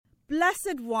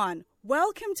Blessed one,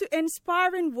 welcome to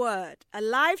Inspiring Word, a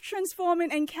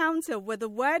life-transforming encounter with the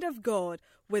Word of God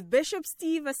with Bishop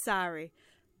Steve Asari.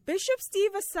 Bishop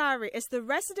Steve Asari is the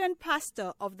resident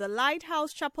pastor of the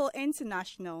Lighthouse Chapel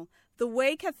International, the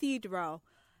Way Cathedral.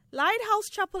 Lighthouse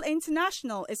Chapel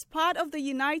International is part of the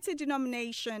United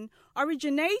Denomination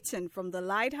originating from the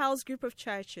Lighthouse Group of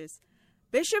Churches.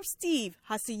 Bishop Steve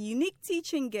has a unique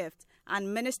teaching gift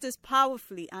and ministers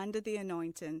powerfully under the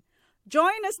anointing.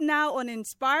 Join us now on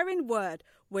Inspiring Word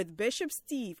with Bishop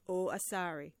Steve O.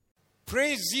 Asari.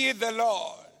 Praise ye the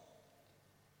Lord.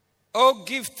 Oh,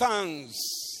 give thanks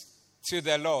to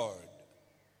the Lord.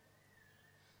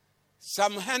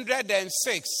 Psalm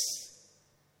 106.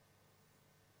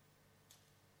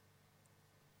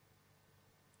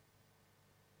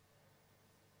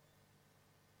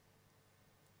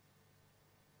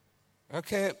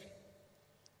 Okay.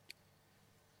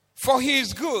 For he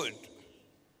is good,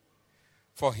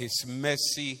 for his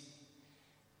mercy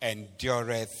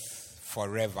endureth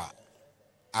forever.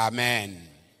 Amen.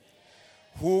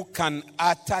 Who can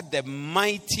utter the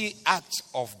mighty acts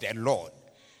of the Lord?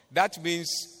 That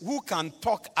means who can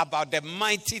talk about the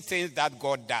mighty things that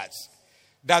God does?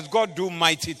 Does God do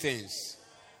mighty things?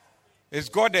 Is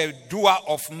God a doer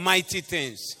of mighty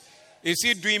things? Is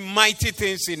he doing mighty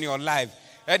things in your life?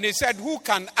 And he said, who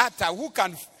can utter, who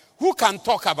can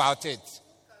talk about it?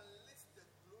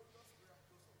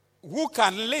 Who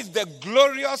can list the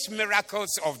glorious miracles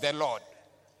of the Lord?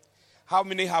 How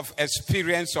many have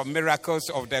experienced some miracles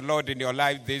of the Lord in your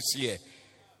life this year?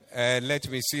 Let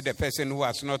me see the person who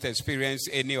has not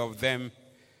experienced any of them.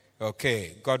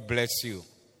 Okay, God bless you.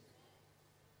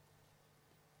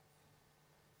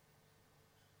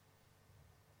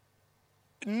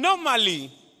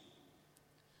 Normally,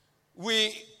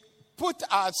 we put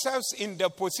ourselves in the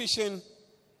position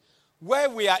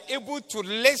where we are able to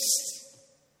list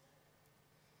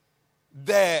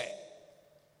the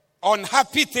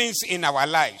unhappy things in our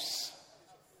lives.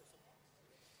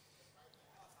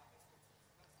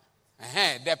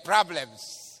 The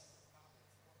problems,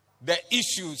 the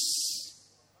issues.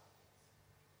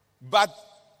 But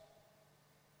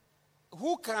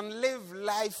who can live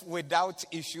life without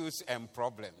issues and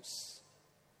problems?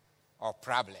 Or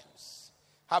problems?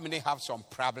 How many have some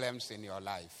problems in your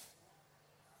life?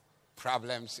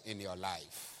 Problems in your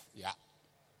life. Yeah.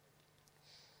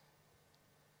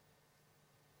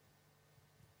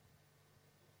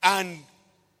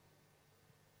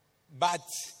 But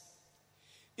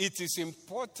it is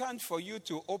important for you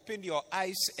to open your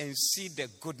eyes and see the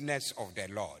goodness of the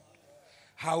Lord.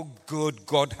 How good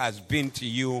God has been to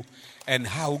you and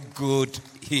how good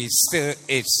he still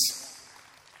is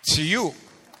to you.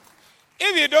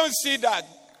 If you don't see that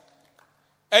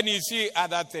and you see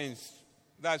other things,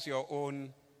 that's your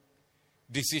own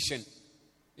decision.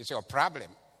 It's your problem.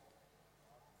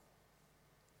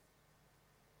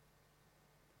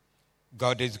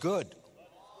 God is good.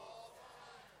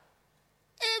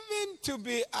 Even to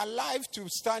be alive, to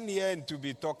stand here and to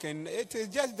be talking, it is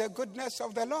just the goodness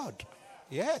of the Lord.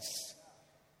 Yes.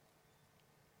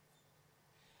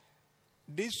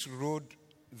 This road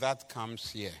that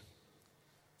comes here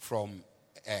from,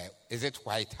 is it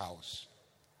White House?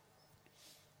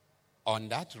 On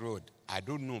that road, I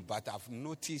don't know, but I've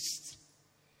noticed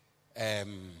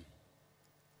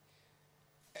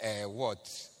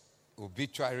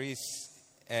obituaries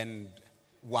and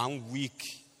 1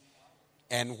 week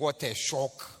and what a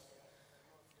shock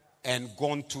and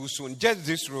gone too soon. Just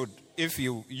this road, if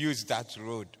you use that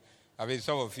road, I mean,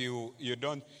 some of you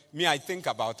don't, me, I think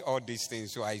about all these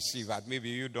things, so I see that maybe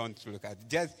you don't look at it.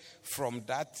 Just from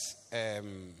that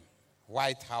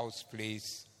White House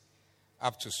place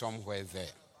up to somewhere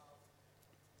there.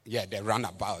 Yeah, the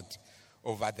runabout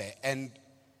over there. And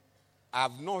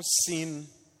I've not seen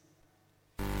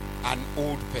an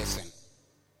old person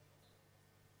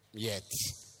yet.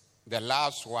 The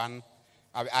last one,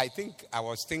 I think I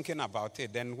was thinking about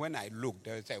it. Then when I looked,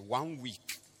 there was 1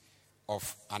 week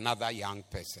of another young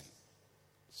person.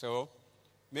 So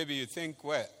maybe you think,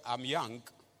 well, I'm young,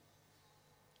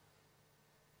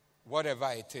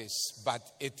 whatever it is, but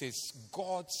it is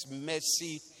God's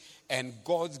mercy and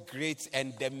God's grace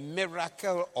and the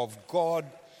miracle of God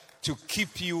to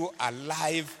keep you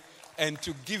alive and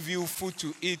to give you food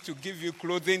to eat, to give you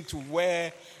clothing to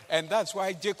wear. And that's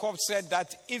why Jacob said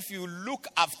that if you look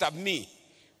after me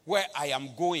where I am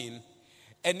going,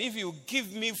 and if you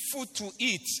give me food to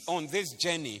eat on this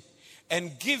journey,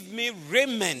 and give me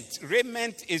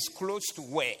raiment is close to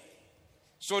wear,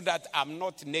 so that I'm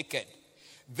not naked,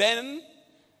 then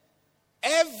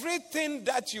everything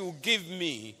that you give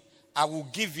me, I will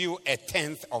give you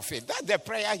 1/10 of it. That's the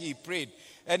prayer he prayed.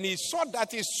 And he saw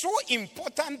that it's so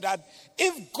important that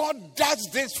if God does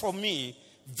this for me,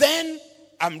 then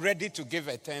I'm ready to give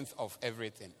a tenth of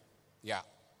everything. Yeah.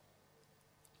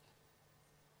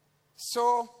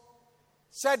 So,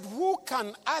 said, who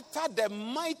can utter the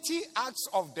mighty acts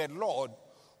of the Lord?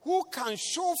 Who can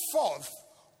show forth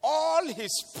all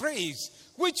his praise?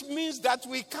 Which means that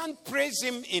we can't praise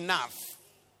him enough.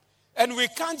 And we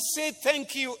can't say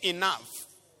thank you enough.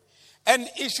 And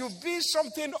it should be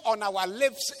something on our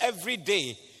lips every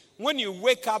day. When you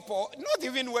wake up, or not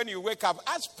even when you wake up,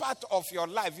 as part of your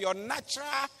life, your natural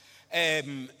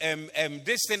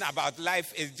this thing about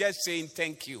life is just saying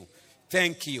thank you,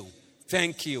 thank you,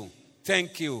 thank you,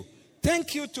 thank you.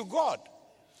 Thank you to God.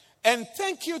 And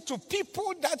thank you to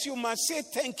people that you must say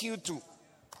thank you to.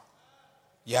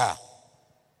 Yeah.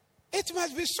 It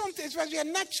must be something, it must be a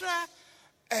natural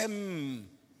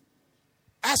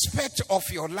aspect of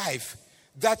your life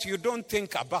that you don't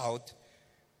think about.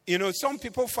 You know, some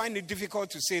people find it difficult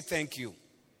to say thank you.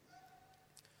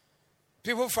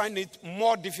 People find it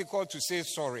more difficult to say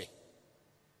sorry.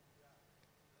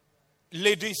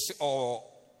 Ladies or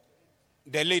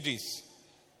the ladies,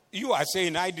 you are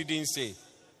saying, I didn't say.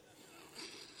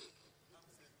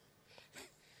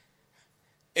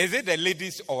 Is it the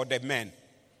ladies or the men?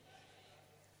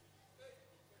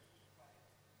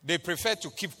 They prefer to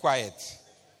keep quiet.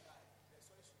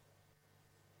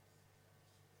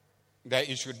 That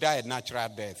you should die a natural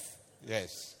death.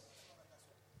 Yes.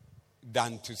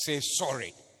 Than to say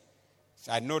sorry.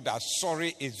 So I know that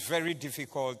sorry is very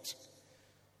difficult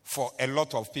for a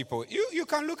lot of people. You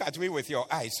can look at me with your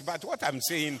eyes, but what I'm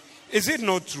saying, is it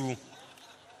not true?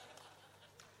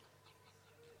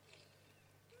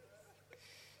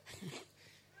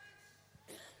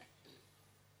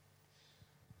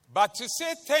 But to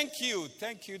say thank you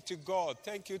to God,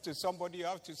 thank you to somebody, you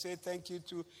have to say thank you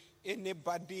to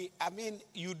anybody. I mean,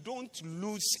 you don't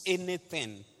lose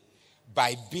anything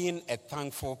by being a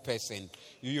thankful person.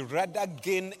 You rather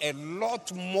gain a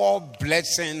lot more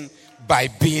blessing by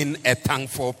being a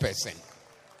thankful person.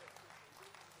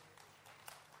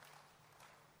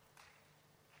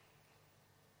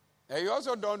 And you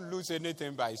also don't lose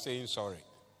anything by saying sorry.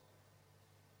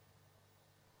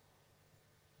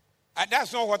 And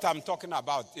that's not what I'm talking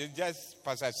about. It's just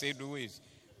Pastor Sedu is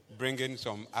bringing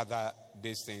some other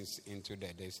these things into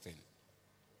this thing.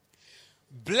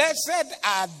 Blessed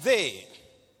are they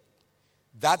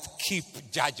that keep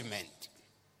judgment,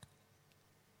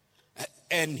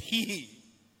 and he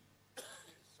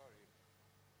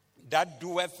that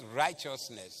doeth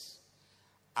righteousness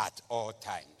at all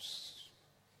times.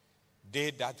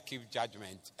 They that keep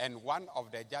judgment. And one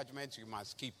of the judgments you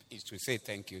must keep is to say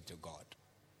thank you to God.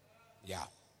 Yeah.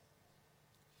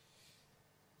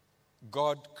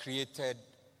 God created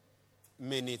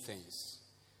many things.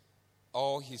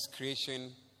 All his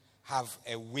creation have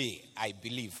a way, I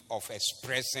believe, of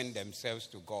expressing themselves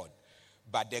to God.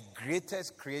 But the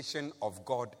greatest creation of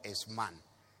God is man.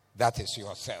 That is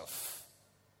yourself.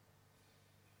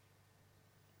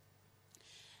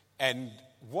 And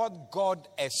what God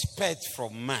expects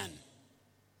from man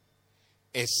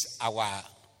is our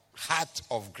heart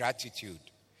of gratitude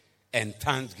and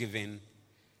thanksgiving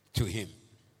to him.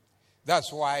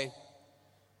 That's why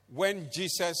when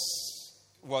Jesus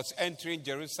was entering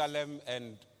Jerusalem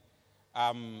and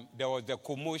there was the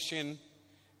commotion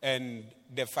and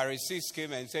the Pharisees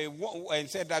came and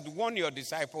said that warn your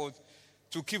disciples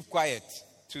to keep quiet,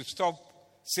 to stop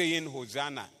saying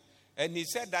Hosanna. And he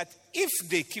said that if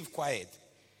they keep quiet,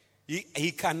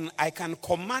 I can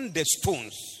command the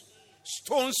stones.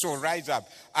 Stones will rise up.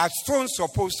 Are stones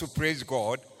supposed to praise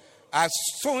God? Are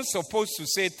stones supposed to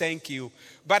say thank you?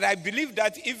 But I believe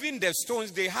that even the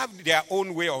stones, they have their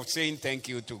own way of saying thank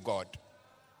you to God.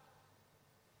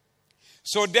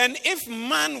 So then if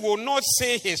man will not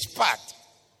say his part,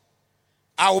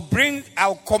 I'll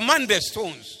command the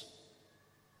stones.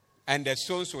 And the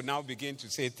stones will now begin to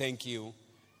say thank you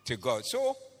to God.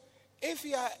 So if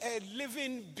you are a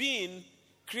living being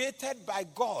created by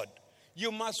God,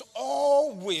 you must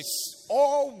always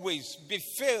be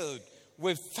filled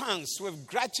with thanks, with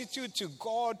gratitude to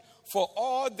God for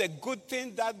all the good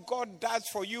things that God does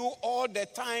for you all the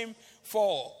time,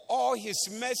 for all his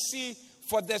mercy,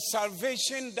 for the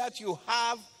salvation that you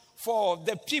have, for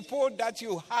the people that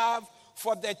you have,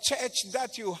 for the church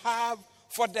that you have,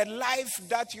 for the life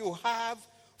that you have,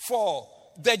 for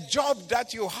the job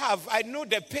that you have. I know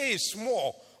the pay is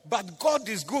small, but God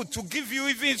is good to give you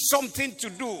even something to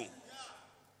do.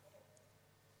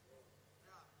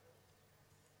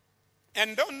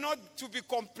 And not to be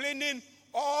complaining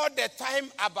all the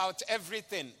time about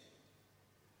everything.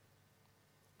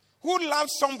 Who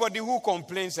loves somebody who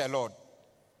complains a lot?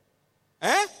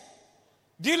 Eh?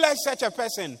 Do you like such a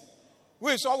person who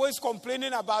is always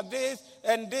complaining about this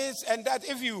and that?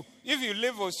 If you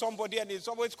live with somebody and he's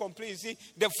always complaining, see,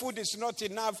 the food is not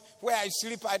enough, where I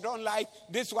sleep I don't like,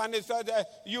 this one is not,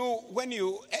 when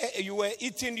you were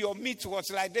eating, your meat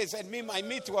was like this, and me, my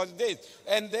meat was this,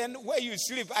 and then where you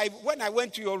sleep, when I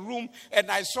went to your room and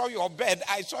I saw your bed,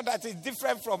 I saw that it's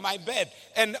different from my bed,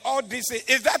 and all this,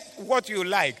 is that what you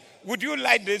like? Would you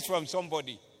like this from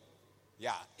somebody?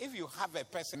 Yeah, if you have a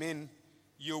person,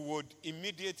 you would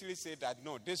immediately say that,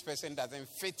 no, this person doesn't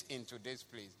fit into this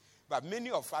place. But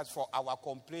many of us, for our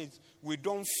complaints, we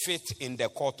don't fit in the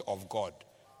court of God.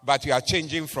 But you are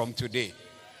changing from today.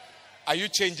 Are you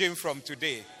changing from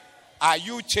today? Are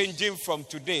you changing from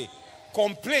today?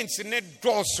 Complaints need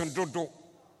doors and do.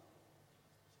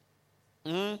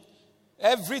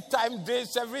 Every time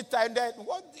this, every time that.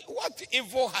 What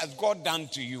evil has God done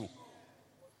to you?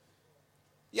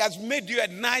 He has made you a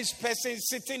nice person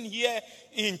sitting here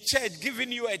in church,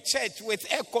 giving you a church with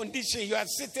air conditioning. You are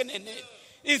sitting in it.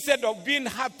 Instead of being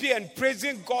happy and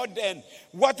praising God and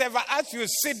whatever, as you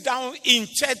sit down in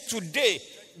church today,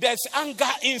 there's anger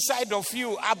inside of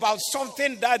you about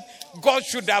something that God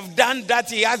should have done that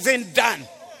he hasn't done.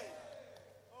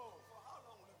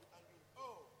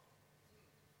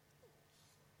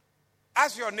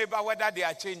 Ask your neighbor whether they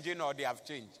are changing or they have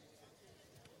changed.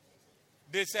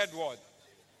 They said what?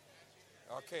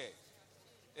 Okay.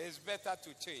 It's better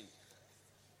to change.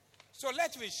 So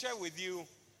let me share with you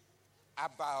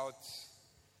about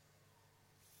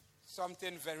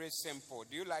something very simple.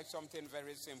 Do you like something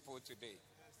very simple today?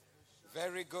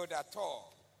 Very good at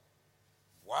all.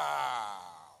 Wow.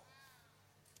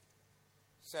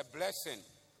 It's a blessing.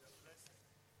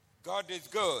 God is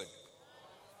good.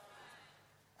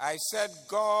 I said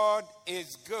God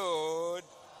is good,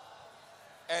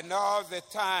 and all the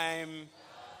time.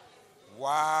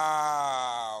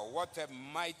 Wow, what a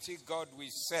mighty God we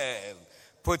serve.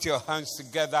 Put your hands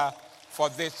together for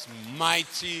this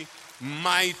mighty,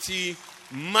 mighty,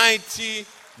 mighty,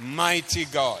 mighty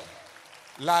God.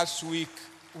 Last week,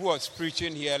 who was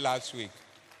preaching here last week?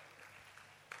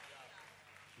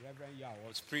 Reverend Yao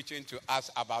was preaching to us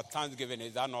about Thanksgiving.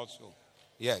 Is that not so?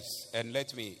 Yes, and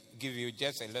let me give you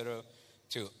just a little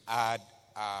to add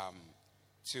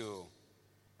to.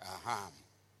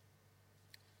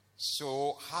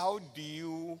 So how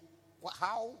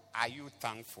are you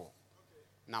thankful?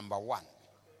 Number one,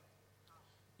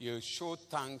 you show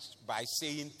thanks by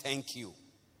saying thank you.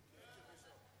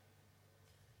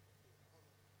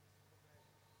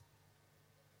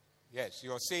 Yes,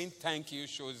 you're saying thank you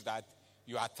shows that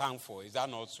you are thankful. Is that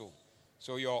not so?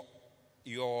 So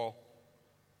your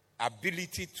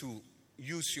ability to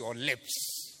use your lips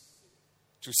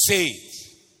to say it.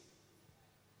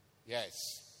 Yes.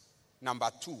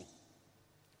 Number two,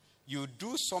 you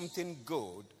do something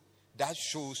good that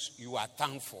shows you are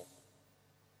thankful.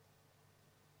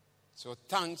 So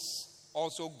thanks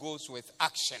also goes with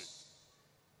action.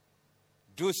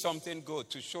 Do something good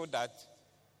to show that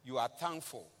you are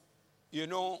thankful. You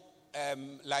know,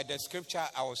 like the scripture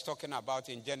I was talking about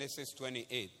in Genesis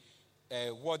 28,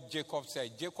 what Jacob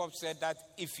said. Jacob said that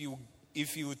if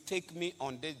you take me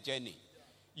on this journey,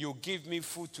 you give me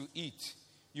food to eat,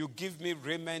 you give me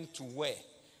raiment to wear,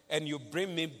 and you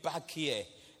bring me back here,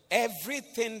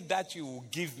 everything that you will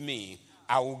give me,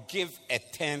 I will give a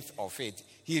tenth of it.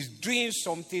 He's doing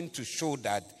something to show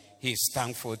that he's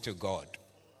thankful to God.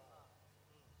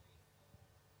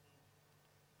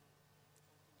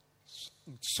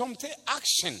 Something,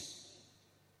 action.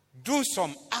 Do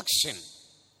some action.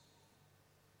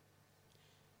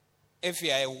 If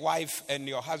you are a wife and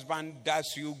your husband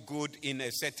does you good in a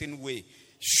certain way,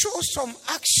 show some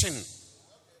action.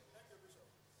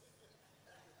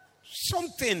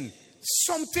 Something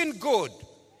good.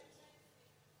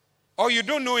 Or you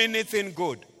don't know anything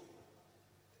good.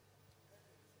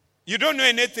 You don't know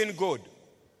anything good.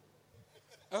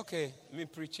 Okay, me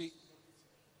preach it.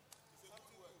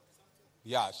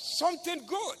 Yeah, something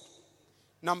good.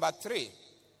 Number 3,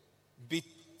 be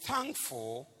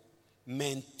thankful,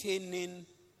 maintaining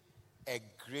a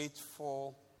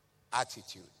grateful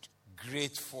attitude.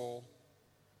 Grateful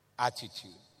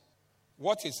attitude.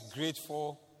 What is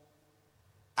grateful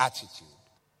attitude?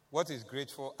 What is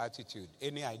grateful attitude?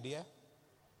 Any idea?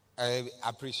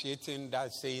 Appreciating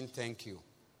that, saying thank you.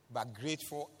 But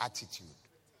grateful attitude.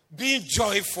 Being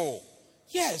joyful.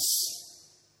 Yes.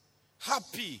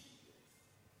 Happy.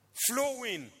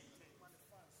 Flowing.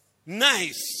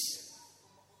 Nice.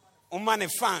 Umane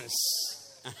fans.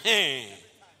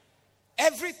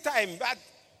 Every time. But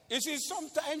you see,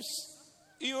 sometimes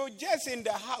you're just in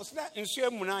the house. Not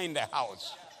in the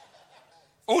house.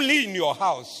 Only in your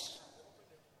house.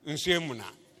 In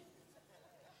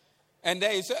and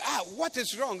then you say, what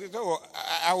is wrong? So,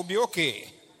 I'll be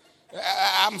okay.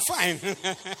 I'm fine.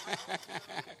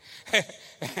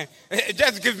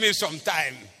 Just give me some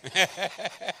time.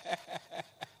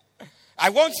 I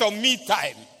want some me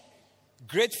time.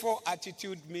 Grateful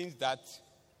attitude means that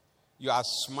you are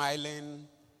smiling,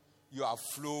 you are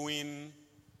flowing,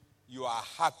 you are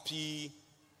happy,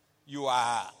 you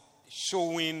are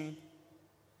showing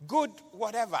good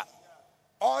whatever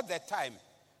all the time.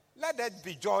 Let there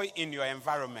be joy in your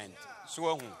environment.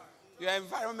 So your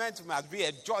environment must be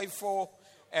a joyful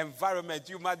environment.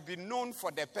 You must be known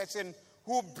for the person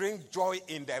who brings joy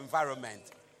in the environment.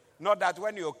 Not that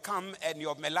when you come and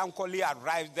your melancholy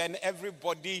arrives, then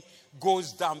everybody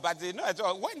goes down. But you know,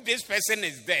 when this person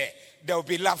is there will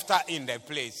be laughter in the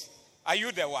place. Are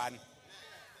you the one?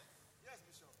 Yes,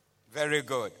 Bishop. Very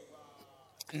good.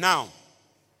 Now,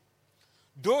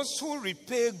 those who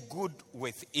repay good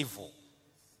with evil.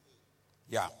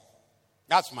 Yeah,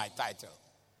 that's my title.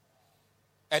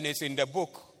 And it's in the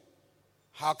book,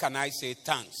 How Can I Say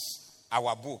Thanks?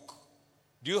 Our book.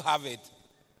 Do you have it?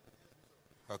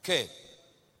 Okay.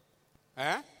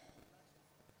 Huh?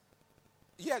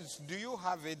 Yes, do you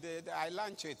have it? I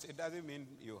launch it. It doesn't mean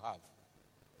you have.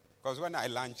 Because when I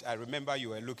launched, I remember you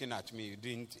were looking at me. You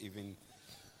didn't even.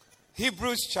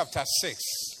 Hebrews chapter 6,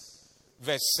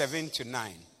 verse 7 to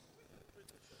 9.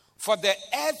 For the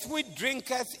earth which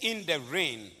drinketh in the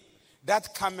rain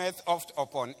that cometh oft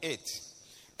upon it,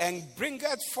 and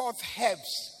bringeth forth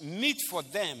herbs meet for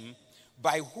them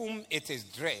by whom it is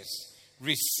dressed,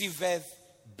 receiveth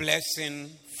blessing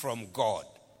from God.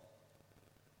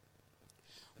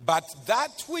 But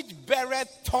that which beareth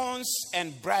thorns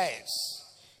and briars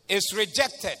is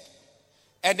rejected,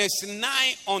 and is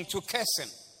nigh unto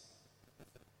cursing,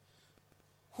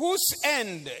 whose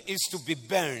end is to be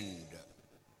burned.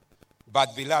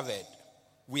 But beloved,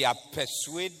 we are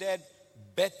persuaded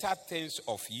better things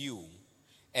of you,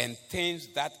 and things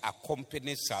that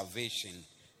accompany salvation,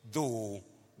 though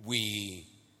we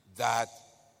that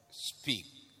speak.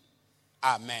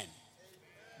 Amen. Amen.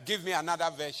 Give me another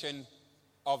version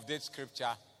of this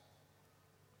scripture,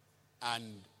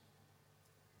 and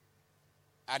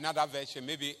another version,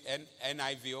 maybe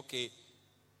NIV, okay.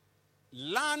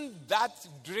 Land that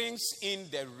drinks in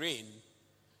the rain,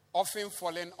 often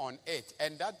falling on it,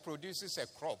 and that produces a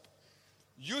crop,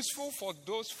 useful for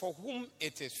those for whom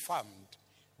it is farmed,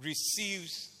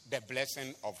 receives the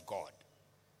blessing of God.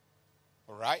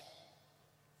 All right?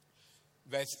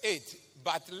 Verse 8,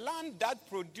 but land that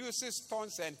produces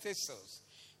thorns and thistles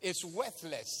is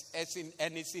worthless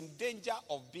and is in danger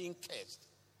of being cursed.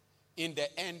 In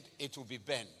the end, it will be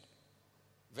burned.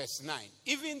 Verse 9,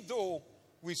 even though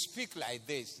we speak like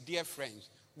this, dear friends,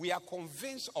 we are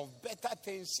convinced of better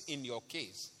things in your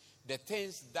case, the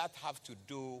things that have to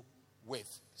do with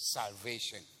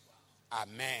salvation.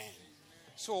 Amen.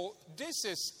 So this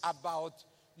is about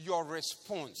your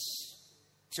response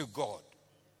to God.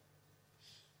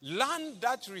 Land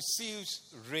that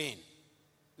receives rain,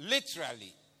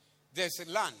 literally, there's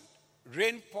a land,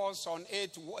 rain pours on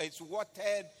it, it's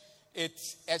watered,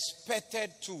 it's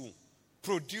expected to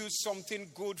produce something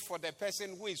good for the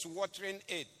person who is watering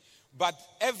it. But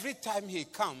every time he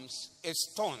comes,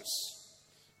 it's thorns.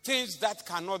 Things that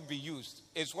cannot be used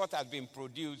is what has been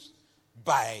produced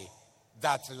by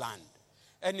that land.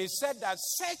 And he said that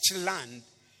such land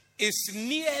is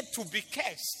near to be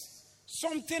cursed.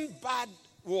 Something bad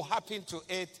will happen to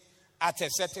it at a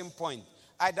certain point.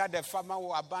 Either the farmer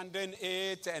will abandon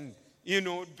it and,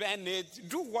 burn it,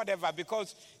 do whatever,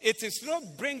 because it is not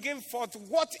bringing forth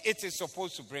what it is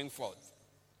supposed to bring forth.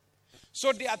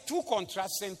 So there are two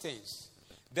contrasting things.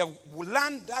 The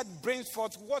land that brings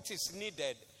forth what is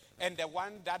needed, and the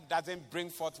one that doesn't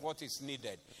bring forth what is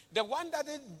needed. The one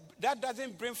that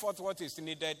doesn't bring forth what is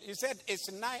needed, he said, is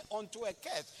nigh unto a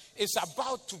curse. It's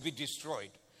about to be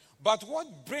destroyed. But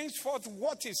what brings forth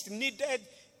what is needed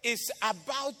is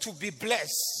about to be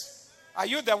blessed. Are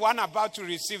you the one about to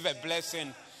receive a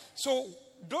blessing? So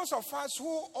those of us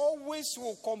who always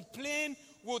will complain,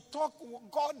 will talk,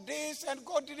 God this and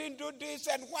God didn't do this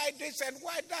and why this and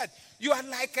why that. You are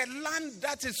like a land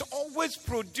that is always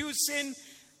producing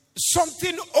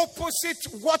something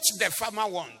opposite what the farmer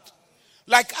wants.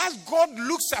 Like as God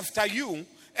looks after you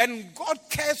and God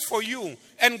cares for you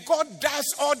and God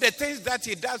does all the things that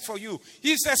he does for you,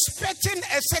 he's expecting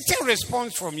a certain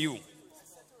response from you.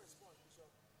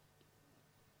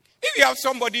 If you have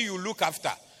somebody you look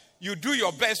after, You do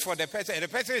your best for the person. And the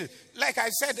person, like I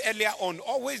said earlier on,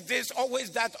 always this, always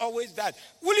that, always that.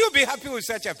 Will you be happy with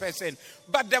such a person?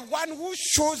 But the one who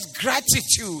shows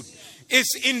gratitude is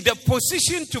in the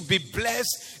position to be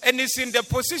blessed and is in the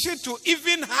position to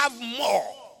even have more.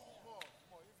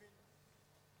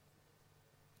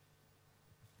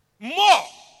 More.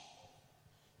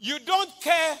 You don't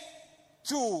care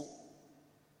to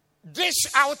dish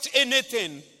out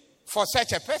anything for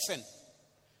such a person.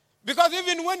 Because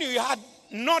even when you had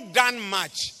not done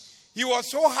much, he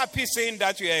was so happy saying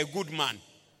that you are a good man.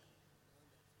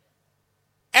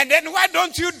 And then why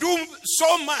don't you do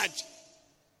so much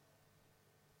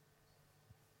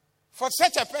for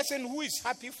such a person who is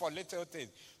happy for little things?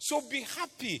 So be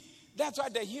happy. That's why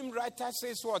the hymn writer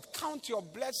says what? Count your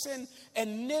blessing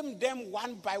and name them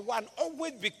one by one.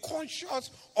 Always be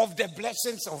conscious of the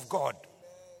blessings of God.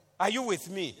 Are you with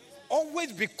me?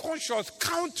 Always be conscious.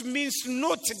 Count means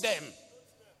note them.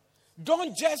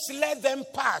 Don't just let them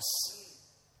pass.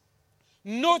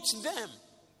 Note them.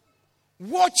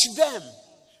 Watch them.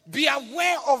 Be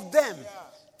aware of them.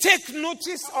 Take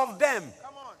notice of them.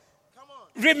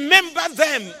 Remember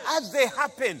them as they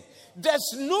happen.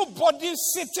 There's nobody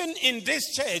sitting in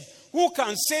this church who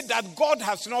can say that God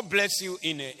has not blessed you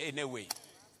in a way.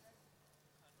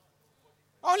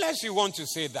 Unless you want to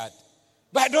say that.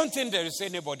 But I don't think there is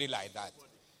anybody like that.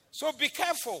 So be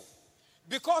careful.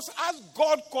 Because as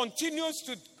God continues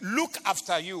to look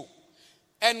after you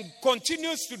and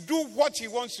continues to do what he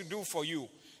wants to do for you,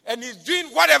 and he's doing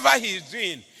whatever he is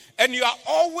doing, and you are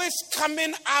always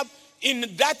coming up in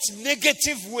that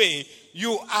negative way,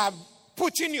 you are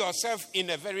putting yourself in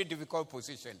a very difficult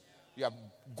position. You are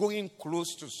going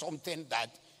close to something that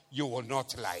you will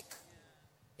not like.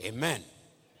 Amen.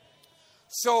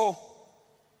 So,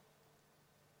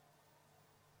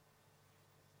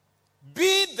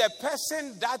 be the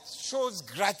person that shows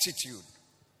gratitude.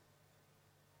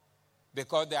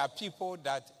 Because there are people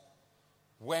that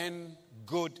when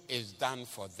good is done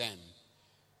for them,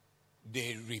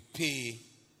 they repay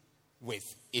with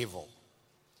evil.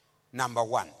 Number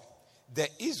one, the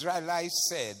Israelites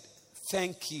said,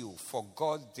 thank you for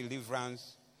God's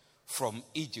deliverance from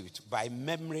Egypt by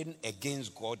murmuring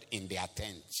against God in their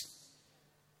tents.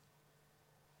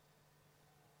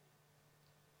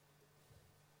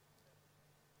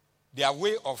 Their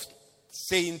way of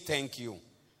saying thank you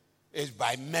is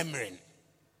by murmuring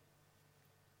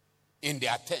in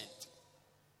their tent.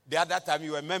 The other time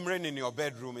you were murmuring in your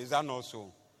bedroom, is that not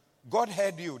so? God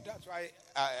heard you. That's why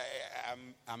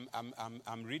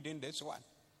I'm reading this one.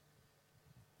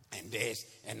 And this,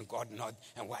 and God not,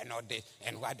 and why not this,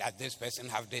 and why does this person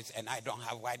have this, and I don't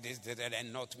have, why this,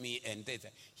 and not me, and this.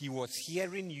 He was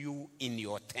hearing you in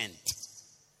your tent.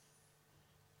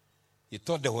 He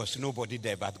thought there was nobody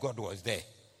there, but God was there.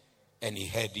 And he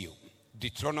heard you.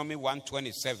 Deuteronomy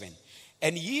 1:27.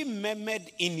 And ye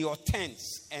murmured in your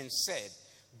tents and said,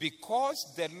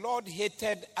 because the Lord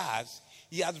hated us,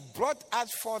 he has brought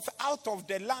us forth out of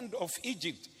the land of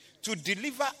Egypt to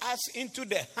deliver us into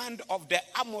the hand of the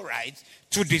Amorites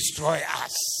to destroy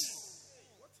us.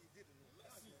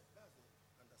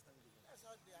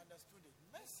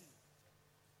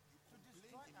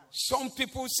 Some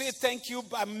people say thank you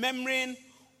by murmuring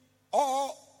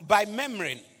or by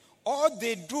murmuring. All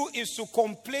they do is to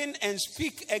complain and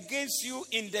speak against you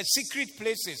in the secret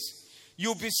places.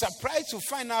 You'll be surprised to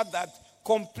find out that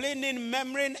complaining,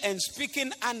 murmuring, and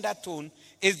speaking undertone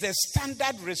is the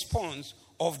standard response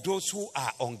of those who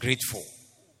are ungrateful.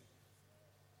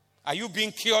 Are you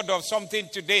being cured of something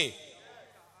today?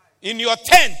 In your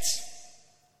tent.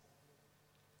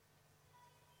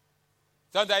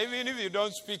 So that even if you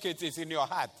don't speak it, it's in your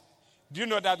heart. Do you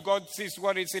know that God sees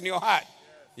what is in your heart?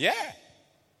 Yeah.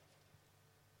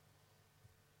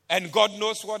 And God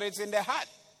knows what is in the heart.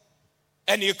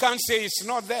 And you can't say it's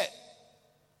not there.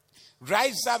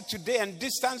 Rise up today and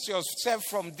distance yourself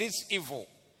from this evil.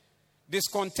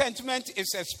 Discontentment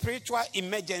is a spiritual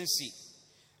emergency.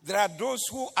 There are those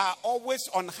who are always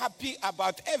unhappy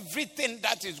about everything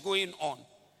that is going on.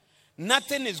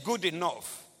 Nothing is good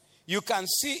enough. You can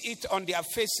see it on their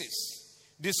faces.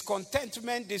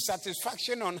 Discontentment,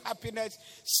 dissatisfaction, unhappiness.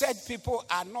 Said people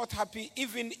are not happy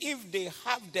even if they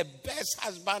have the best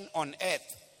husband on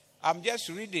earth. I'm just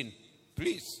reading,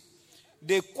 please.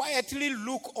 They quietly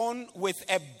look on with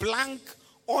a blank,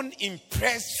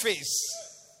 unimpressed face.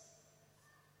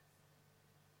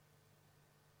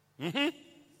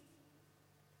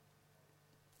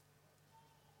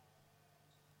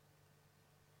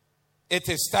 It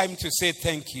is time to say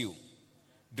thank you.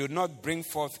 Do not bring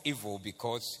forth evil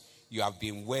because you have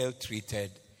been well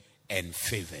treated and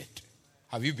favored.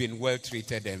 Have you been well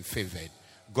treated and favored?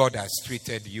 God has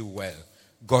treated you well.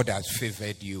 God has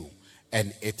favored you.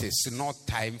 And it is not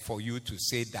time for you to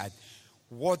say that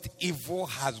what evil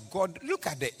has God. Look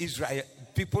at the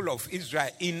people of Israel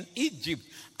in Egypt,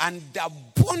 and the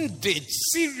bondage,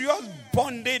 serious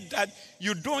bondage that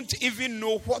you don't even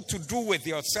know what to do with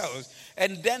yourselves.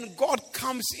 And then God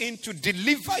comes in to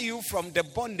deliver you from the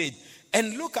bondage.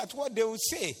 And look at what they will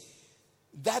say.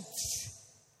 That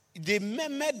they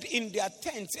murmured in their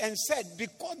tents and said,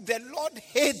 because the Lord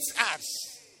hates us.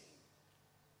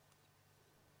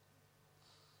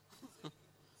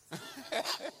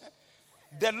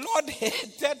 The Lord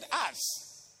hated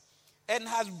us and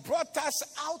has brought us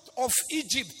out of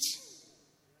Egypt.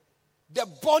 The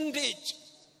bondage,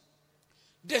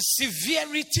 the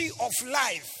severity of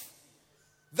life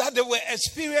that they were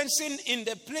experiencing in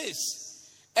the place.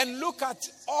 And look at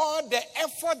all the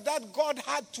effort that God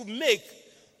had to make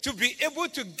to be able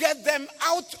to get them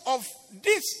out of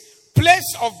this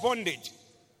place of bondage.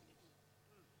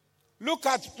 Look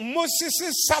at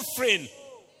Moses' suffering.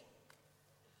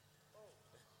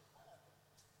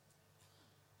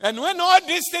 And when all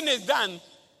this thing is done,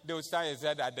 they will start and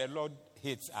say that the Lord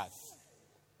hates us.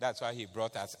 That's why he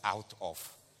brought us out of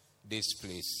this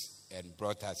place and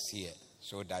brought us here,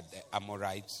 so that the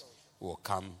Amorites will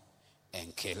come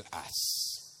and kill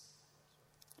us.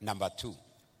 Number 2,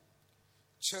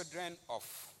 children of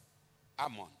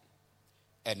Ammon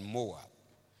and Moab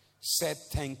said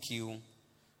thank you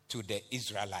to the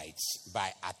Israelites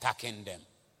by attacking them.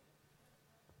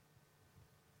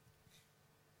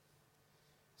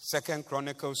 2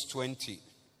 Chronicles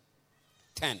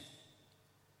 20:10.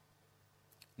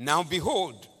 Now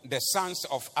behold, the sons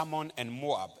of Ammon and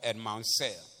Moab and Mount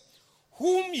Seir,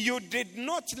 whom you did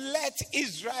not let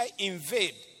Israel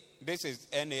invade. This is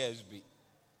NASB.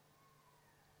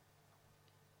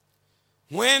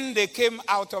 When they came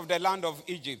out of the land of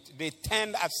Egypt, they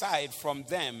turned aside from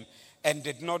them and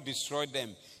did not destroy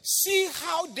them. See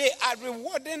how they are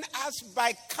rewarding us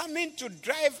by coming to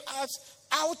drive us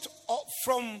out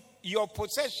from your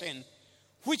possession,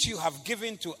 which you have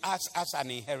given to us as an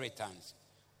inheritance.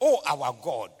 O our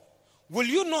God, will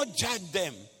you not judge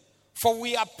them? For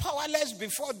we are powerless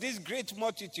before this great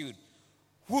multitude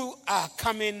who are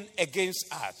coming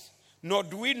against us. Nor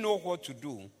do we know what to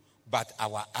do, but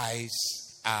our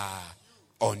eyes are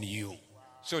on you.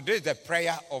 So this is the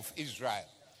prayer of Israel.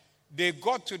 They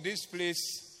got to this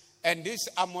place, and these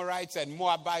Amorites and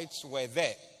Moabites were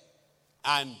there.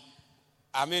 And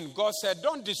God said,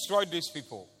 don't destroy these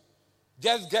people.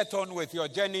 Just get on with your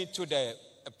journey to the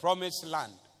promised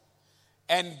land.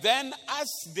 And then as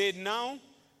they now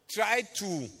try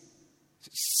to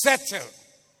settle,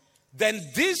 then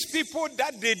these people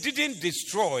that they didn't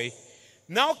destroy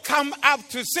now come up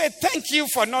to say, thank you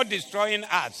for not destroying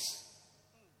us.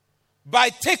 By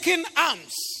taking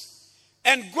arms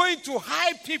and going to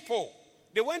hire people.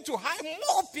 They went to hire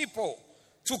more people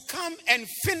to come and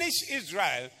finish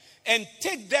Israel and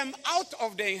take them out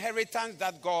of the inheritance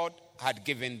that God had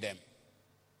given them.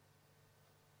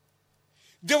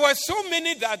 There were so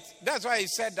many that's why he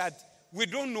said that we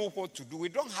don't know what to do. We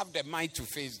don't have the mind to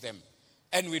face them.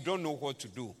 And we don't know what to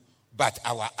do. But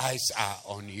our eyes are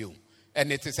on you.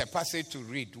 And it is a passage to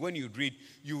read. When you read,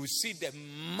 you will see the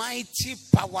mighty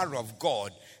power of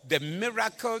God. The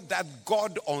miracle that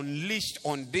God unleashed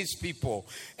on these people.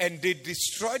 And they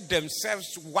destroyed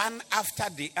themselves one after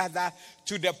the other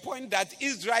to the point that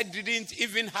Israel didn't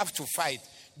even have to fight.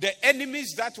 The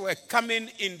enemies that were coming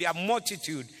in their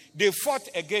multitude, they fought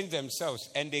against themselves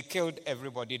and they killed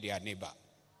everybody, their neighbor.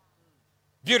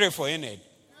 Beautiful, isn't it?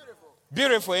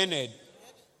 Beautiful, isn't it?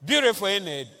 Beautiful, isn't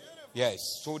it? Yes.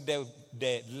 So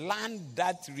the land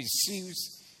that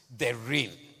receives the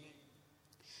rain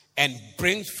and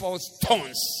brings forth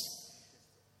thorns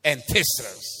and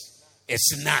thistles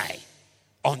is nigh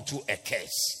unto a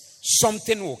curse.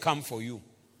 Something will come for you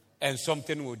and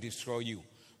something will destroy you.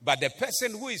 But the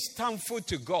person who is thankful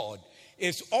to God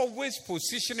is always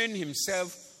positioning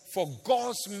himself for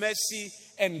God's mercy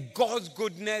and God's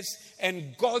goodness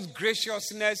and God's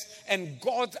graciousness and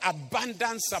God's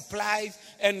abundant supplies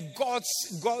and God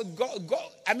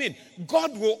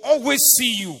will always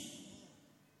see you.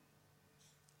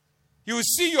 He will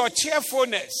see your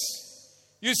cheerfulness.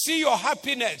 You see your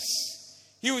happiness.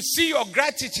 He will see your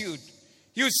gratitude.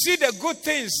 He will see the good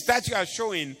things that you are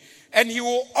showing. And he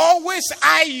will always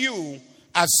eye you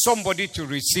as somebody to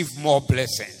receive more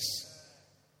blessings.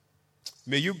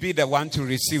 May you be the one to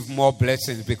receive more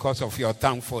blessings because of your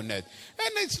thankfulness.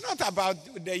 And it's not about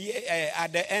the year,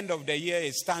 at the end of the year,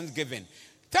 it's Thanksgiving.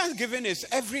 Thanksgiving is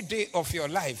every day of your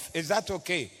life. Is that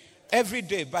okay? Every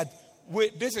day. But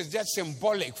this is just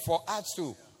symbolic for us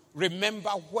to remember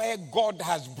where God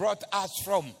has brought us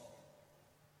from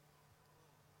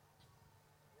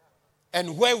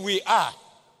and where we are.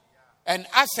 And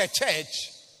as a church,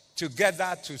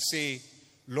 together to say,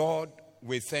 Lord,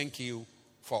 we thank you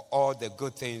for all the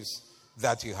good things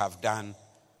that you have done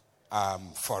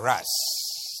for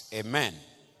us. Amen.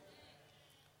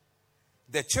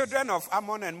 The children of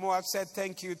Ammon and Moab said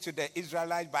thank you to the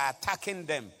Israelites by attacking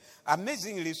them.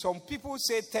 Amazingly, some people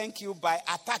say thank you by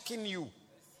attacking you.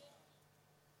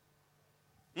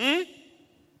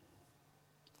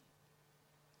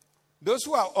 Those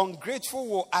who are ungrateful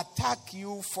will attack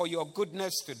you for your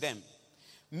goodness to them.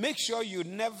 Make sure you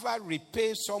never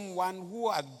repay someone who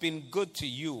has been good to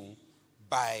you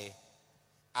by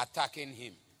attacking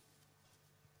him.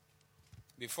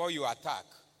 Before you attack,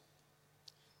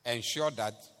 ensure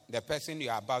that the person you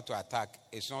are about to attack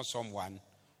is not someone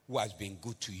who has been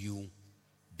good to you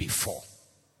before.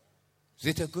 Is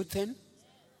it a good thing?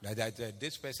 That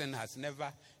this person has never,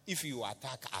 if you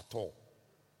attack at all,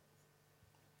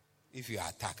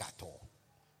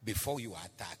 before you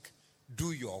attack,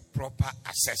 do your proper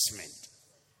assessment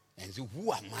and see,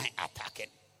 who am I attacking?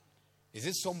 Is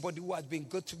it somebody who has been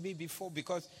good to me before?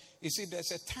 Because, you see,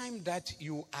 there's a time that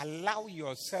you allow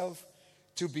yourself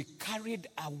to be carried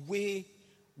away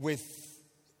with,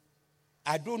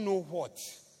 I don't know what,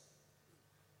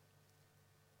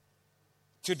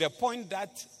 to the point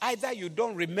that either you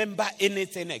don't remember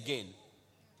anything again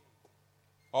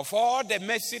of all the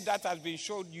mercy that has been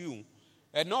shown you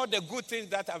and all the good things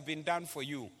that have been done for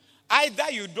you.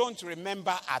 Either you don't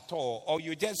remember at all, or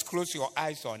you just close your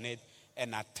eyes on it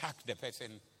and attack the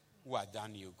person who has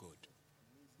done you good.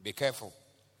 Be careful.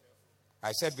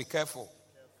 I said be careful.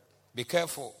 Be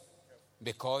careful.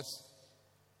 Because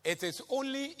it is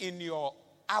only in your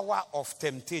hour of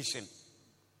temptation.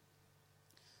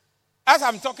 As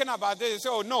I'm talking about this, you say,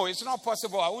 oh no, it's not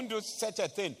possible. I won't do such a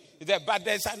thing. But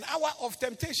there's an hour of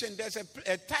temptation. There's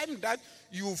a time that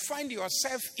you find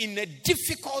yourself in a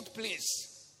difficult place.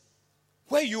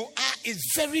 Where you are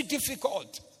is very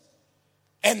difficult.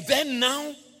 And then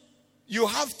now, you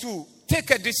have to take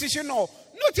a decision, or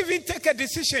not even take a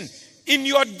decision. In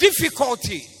your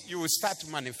difficulty, you will start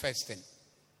manifesting.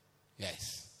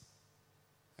 Yes.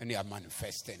 When you are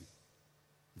manifesting,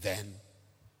 then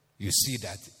you see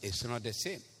that it's not the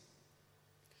same.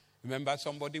 Remember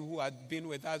somebody who had been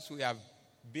with us, who have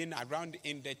been around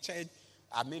in the church,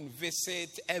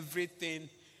 visit, everything.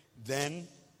 Then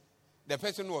the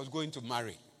person was going to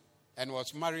marry and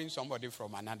was marrying somebody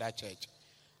from another church.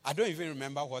 I don't even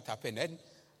remember what happened. And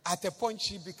at a point,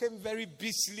 she became very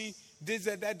busy.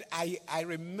 I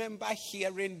remember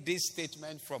hearing this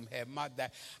statement from her mother.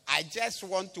 I just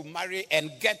want to marry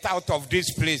and get out of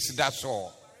this place, that's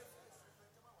all.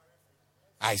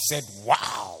 I said,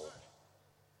 wow.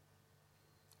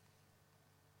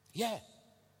 Yeah.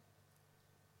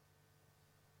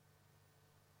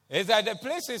 Is that the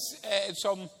place is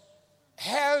some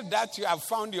hell that you have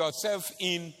found yourself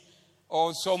in,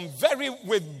 or some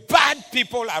with bad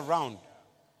people around.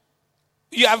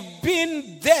 You have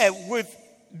been there with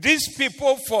these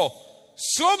people for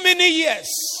so many years.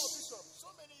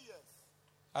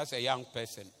 As a young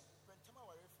person.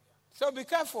 So be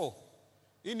careful.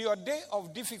 In your day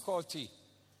of difficulty,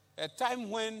 a time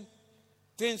when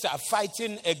things are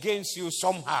fighting against you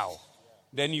somehow,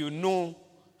 then you know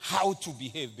how to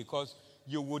behave, because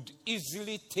you would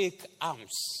easily take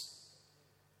arms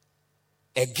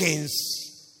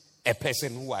against a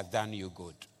person who has done you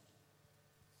good.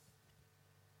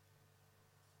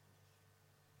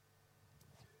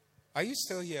 Are you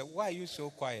still here? Why are you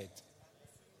so quiet?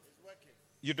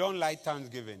 You don't like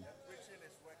Thanksgiving?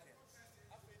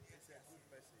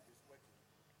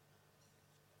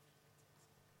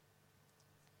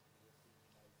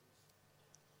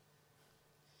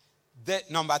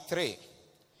 Number 3,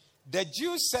 the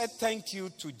Jews said thank you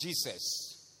to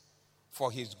Jesus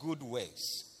for his good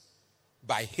works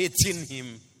by hating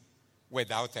him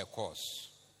without a cause.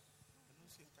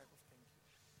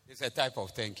 It's a type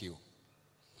of thank you.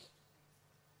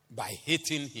 By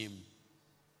hating him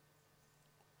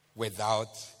without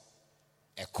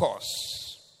a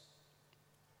cause.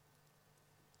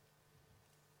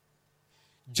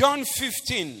 John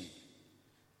 15,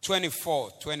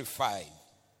 24, 25.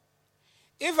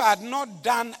 If I had not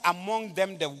done among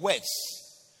them the works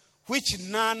which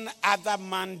none other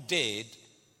man did,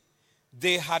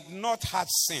 they had not had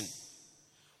sin.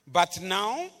 But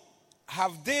now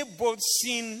have they both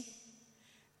seen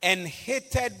and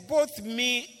hated both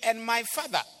me and my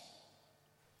Father.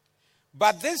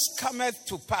 But this cometh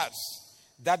to pass,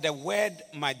 that the word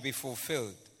might be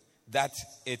fulfilled, that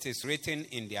it is written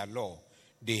in their law,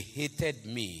 they hated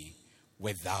me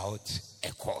without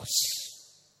a cause.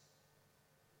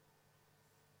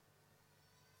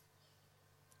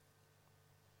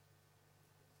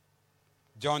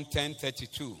 John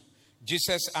 10:32.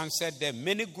 Jesus answered them,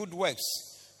 many good works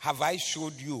have I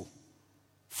showed you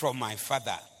from my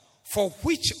Father. For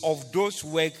which of those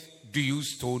works do you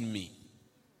stone me?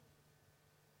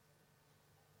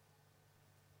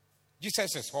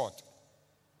 Jesus is hot.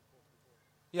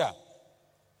 Yeah.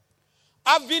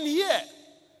 I've been here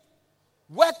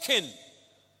working,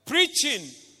 preaching,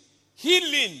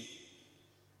 healing,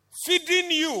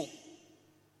 feeding you,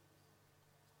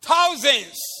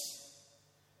 thousands,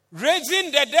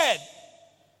 raising the dead,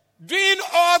 doing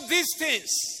all these things.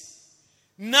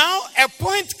 Now a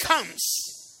point comes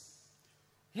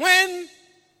when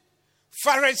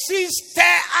Pharisees stir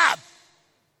up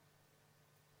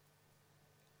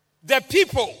the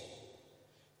people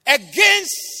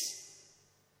against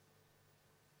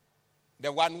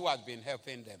the one who has been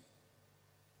helping them.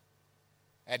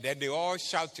 And then they all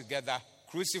shout together,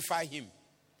 crucify him.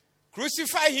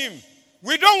 Crucify him.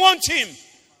 We don't want him.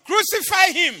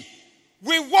 Crucify him.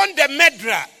 We want the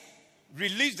murderer.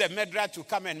 Release the murderer to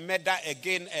come and murder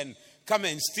again and come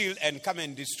and steal and come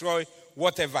and destroy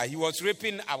whatever. He was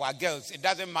raping our girls. It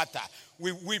doesn't matter.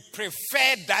 We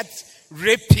prefer that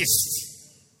rapist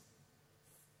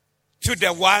to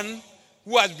the one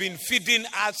who has been feeding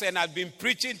us and has been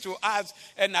preaching to us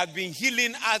and has been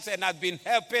healing us and has been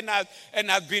helping us and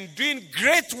has been doing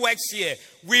great works here.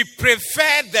 We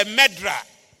prefer the murderer.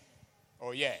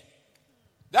 Oh yeah.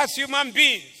 That's human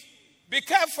beings. Be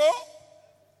careful.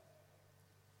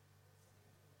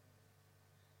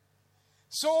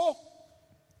 So,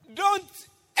 don't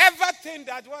ever think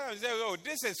that when I say, oh,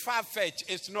 this is far-fetched,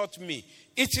 it's not me.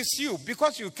 It is you.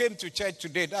 Because you came to church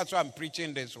today, that's why I'm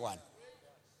preaching this one.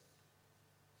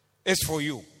 It's for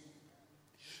you.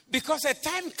 Because a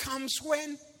time comes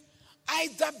when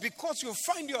either because you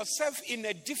find yourself in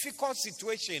a difficult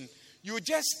situation, you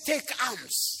just take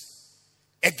arms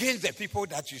against the people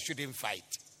that you shouldn't fight.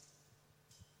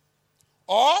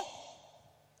 Or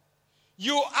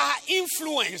you are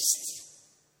influenced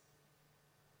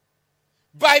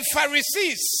by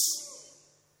Pharisees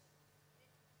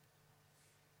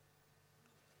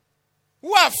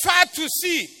who are far to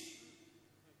see.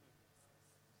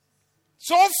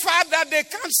 So far that they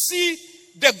can't see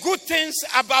the good things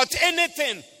about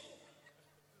anything.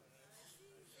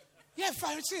 Yeah,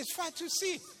 Pharisees far to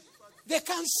see. They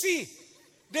can't see.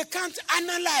 They can't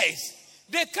analyze.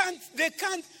 They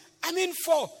can't. I mean,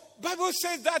 for Bible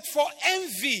says that for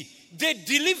envy, they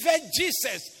delivered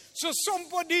Jesus. So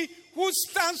somebody who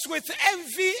stands with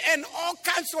envy and all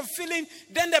kinds of feeling,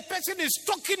 then the person is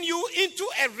talking you into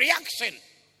a reaction.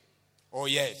 Oh,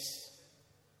 yes.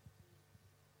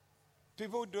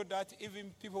 People do that,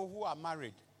 even people who are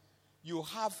married. You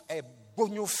have a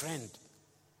bonyo friend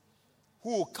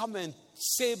who will come and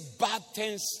say bad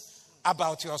things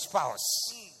about your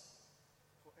spouse.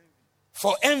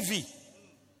 For envy.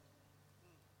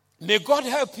 May God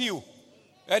help you.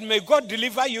 And may God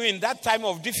deliver you in that time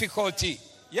of difficulty.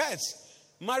 Yes.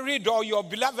 Married or your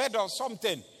beloved or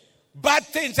something. Bad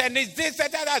things and it's this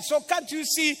and that. So can't you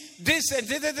see this and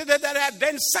that?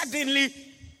 Then suddenly,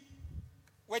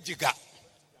 what you got?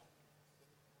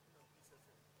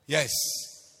 Yes.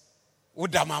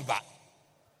 Udamamba.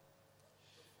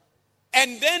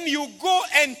 And then you go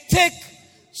and take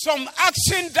some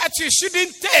action that you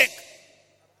shouldn't take.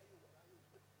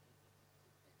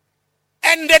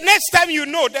 And the next time you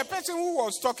know, the person who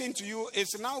was talking to you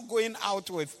is now going out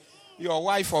with your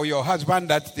wife or your husband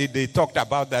that they talked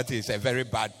about that is a very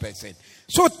bad person.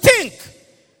 So think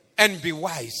and be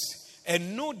wise.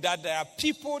 And know that there are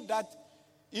people that,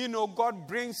 God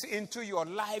brings into your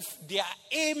life. Their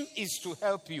aim is to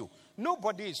help you.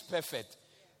 Nobody is perfect.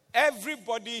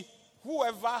 Everybody,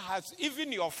 whoever has,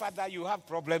 even your father, you have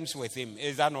problems with him.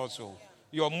 Is that not so?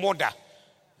 Your mother.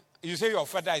 You say your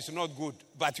father is not good,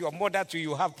 but your mother too,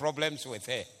 you have problems with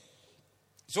her.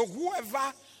 So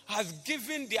whoever has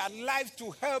given their life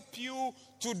to help you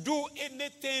to do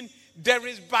anything, there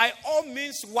is by all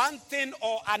means one thing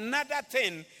or another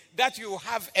thing that you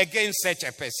have against such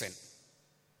a person.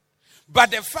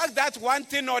 But the fact that one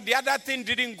thing or the other thing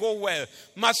didn't go well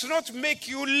must not make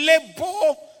you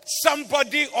label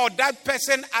somebody or that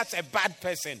person as a bad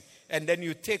person. And then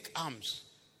you take arms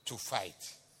to fight.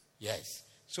 Yes.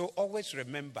 So always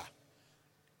remember,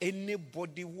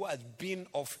 anybody who has been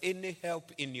of any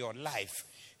help in your life,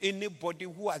 anybody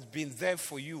who has been there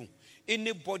for you,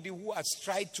 anybody who has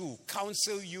tried to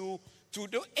counsel you to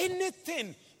do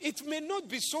anything, It may not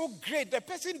be so great. The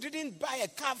person didn't buy a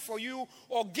car for you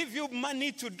or give you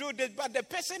money to do this, but the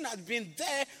person has been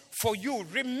there for you.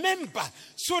 Remember,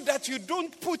 so that you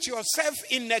don't put yourself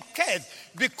in a curse,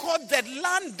 because the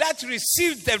land that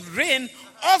receives the rain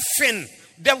often,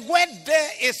 the word there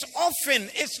is often.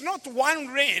 It's not one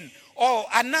rain or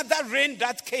another rain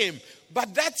that came,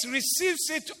 but that receives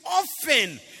it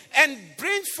often and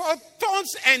brings forth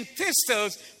thorns and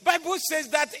thistles. Bible says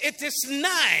that it is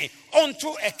nigh unto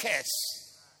a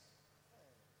curse.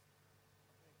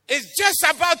 It's just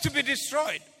about to be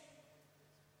destroyed.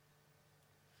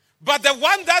 But the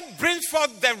one that brings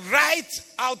forth the right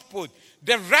output,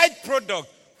 the right product,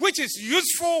 which is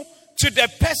useful to the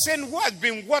person who has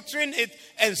been watering it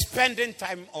and spending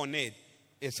time on it,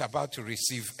 is about to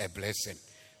receive a blessing.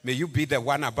 May you be the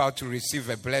one about to receive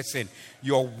a blessing.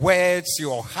 Your words,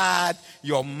 your heart,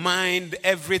 your mind,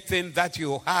 everything that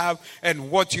you have and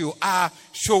what you are,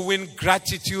 showing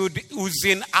gratitude,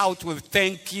 oozing out with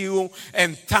thank you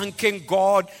and thanking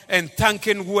God and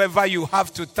thanking whoever you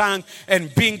have to thank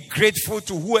and being grateful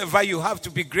to whoever you have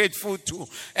to be grateful to.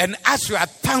 And as you are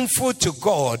thankful to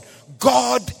God,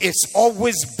 God is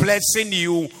always blessing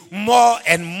you more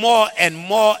and more and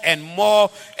more and more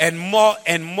and more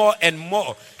and more and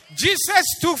more. Jesus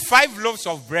took 5 loaves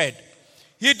of bread.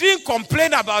 He didn't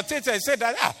complain about it and say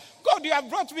that, God, you have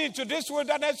brought me into this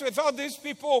wilderness with all these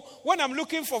people. When I'm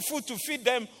looking for food to feed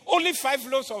them, only 5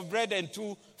 loaves of bread and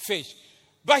 2 fish.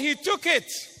 But he took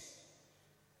it.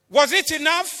 Was it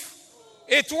enough?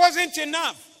 It wasn't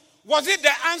enough. Was it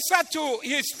the answer to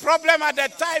his problem at the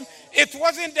time? It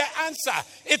wasn't the answer.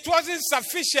 It wasn't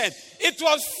sufficient. It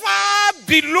was far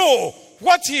below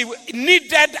what he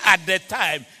needed at the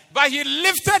time. But he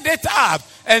lifted it up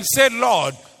and said,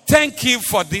 Lord, thank you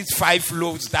for these 5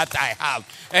 loaves that I have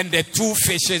and the 2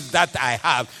 fishes that I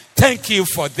have. Thank you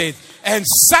for this. And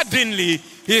suddenly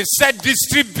he said,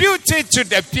 distribute it to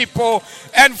the people.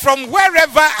 And from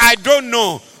wherever, I don't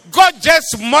know, God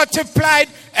just multiplied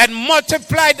and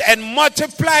multiplied and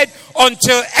multiplied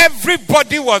until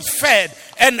everybody was fed.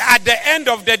 And at the end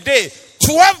of the day,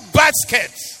 12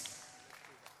 baskets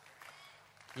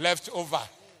left over,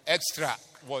 extra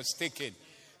was taken.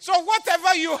 So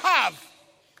whatever you have,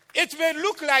 it may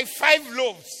look like 5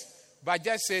 loaves, but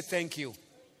just say thank you.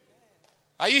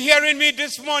 Are you hearing me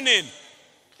this morning?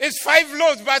 It's 5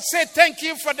 loaves, but say thank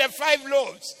you for the 5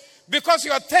 loaves. Because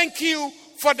your thank you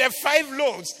for the 5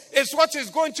 loaves is what is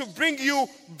going to bring you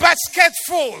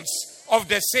basketfuls of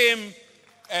the same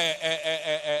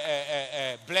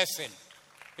blessing.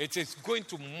 It is going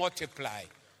to multiply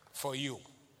for you.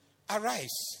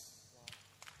 Arise.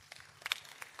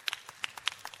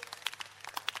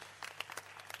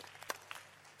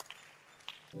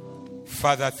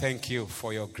 Father, thank you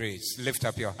for your grace. Lift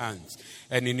up your hands.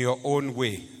 And in your own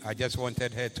way, I just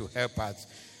wanted her to help us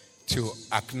to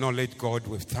acknowledge God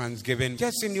with thanksgiving.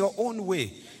 Just in your own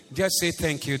way, just say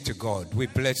thank you to God. We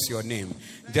bless your name.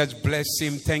 Just bless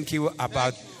him. Thank him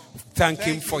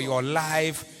for your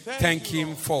life. Thank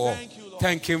him for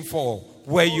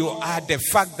where you are, the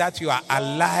fact that you are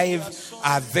alive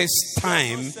at this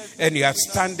time and you are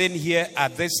standing here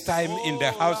at this time in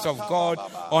the house of God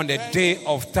on the day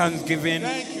of Thanksgiving.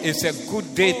 It's a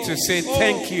good day to say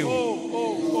thank you.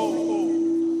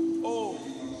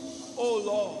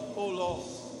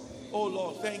 Oh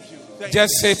Lord, thank you.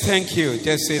 Just say thank you.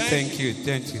 Just say thank you.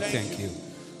 Thank you.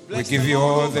 We give you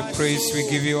all the praise. We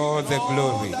give you all the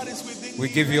glory. We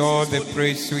give you all the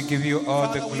praise. We give you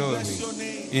all the glory.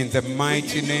 In the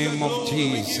mighty name of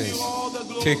Jesus,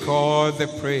 take all the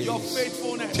praise,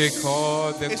 take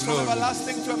all the glory.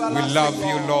 We love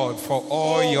you, Lord, for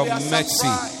all your mercy.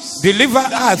 Deliver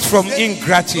us from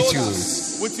ingratitude.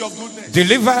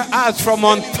 Deliver us from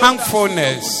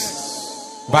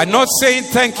unthankfulness by not saying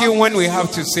thank you when we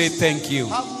have to say thank you.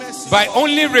 By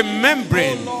only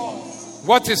remembering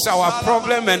what is our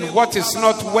problem and what is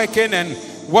not working and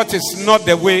what is not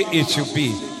the way it should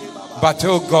be. But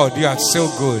oh God, you are so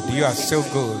good. You are so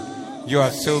good. You are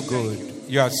so good.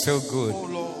 You are so good.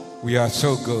 We are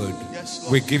so good.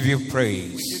 We give you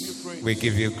praise. We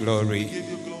give you glory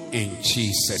in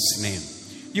Jesus' name.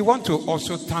 You want to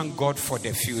also thank God for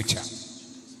the future.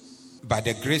 By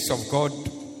the grace of God,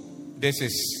 this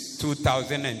is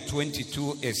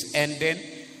 2022 is ending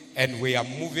and we are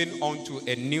moving on to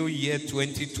a new year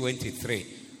 2023.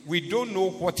 We don't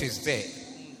know what is there.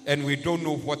 And we don't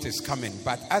know what is coming.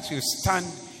 But as you stand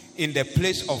in the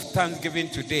place of thanksgiving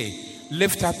today,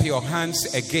 lift up your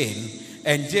hands again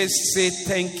and just say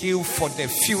thank you for the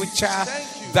future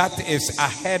that is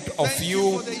ahead of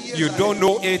you. You don't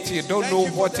know it. You don't know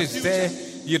what is there.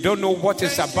 You don't know what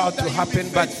is about to happen.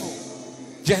 But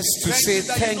just to say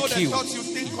that thank you you. know the thoughts you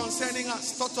think concerning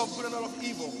us, thoughts of good and not of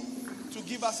evil, to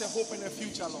give us a hope and a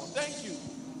future, Lord. Thank you.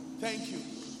 Thank you.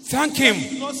 Thank You him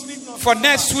do not sleep nor for slumber.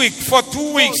 next week, for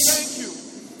 2 weeks, Thank you.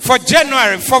 for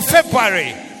January, for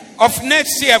February of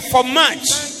next year, for March,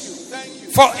 Thank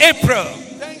you. for April,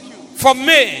 Thank you. for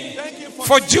May, Thank you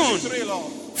for June, 2023,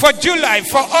 Lord. for July,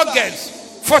 for August,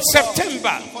 for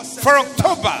September, for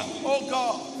October, Oh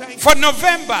God, thank you. for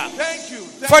November, Thank you.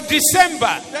 for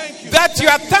December, Thank you. that you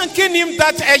are thanking him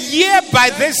that a year by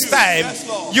this time Yes,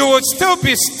 Lord. you will still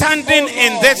be standing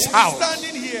in this house,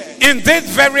 Standing here. in this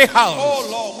very house. Oh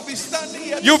Lord, we'll be standing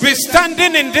here. You'll be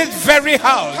standing in this very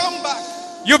house. Come back.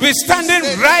 You'll be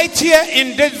standing right here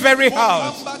in this very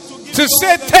house to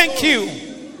say thank you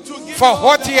for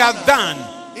what he has done,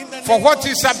 for what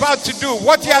he's about to do,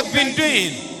 what he has been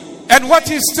doing, and what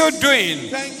he's still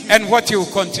doing, and what he will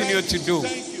continue to do.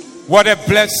 What a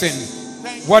blessing!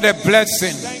 What a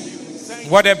blessing!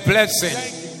 What a blessing!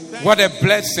 What a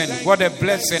blessing! What a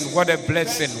blessing! What a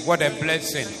blessing! What a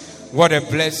blessing! What a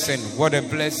blessing! What a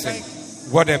blessing!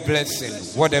 What a blessing!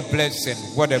 What a blessing!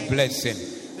 What a blessing!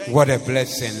 What a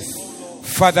blessing!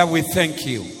 Father, we thank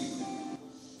you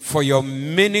for your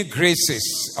many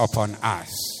graces upon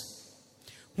us.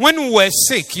 When we were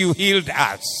sick, you healed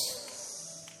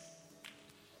us.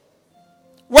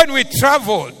 When we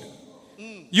traveled,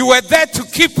 you were there to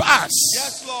keep us.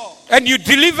 Yes, Lord. And you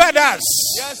delivered us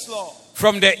Yes, Lord.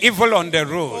 from the evil on the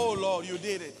road, Oh Lord, you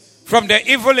did it. from the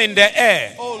evil in the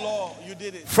air, Oh Lord, you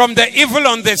did it. from the evil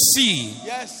on the sea,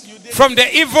 Yes, you did it. from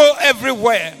the evil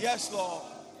everywhere. Yes, Lord.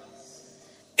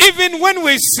 Even when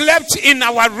we slept in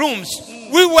our rooms,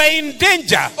 we were in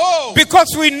danger Oh. because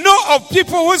we know of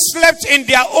people who slept in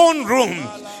their own room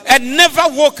and never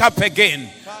woke up again.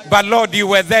 But Lord, you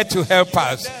were there to help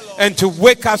us and to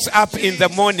wake us up in the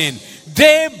morning,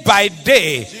 day by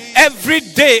day, every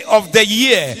day of the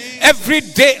year, every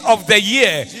day of the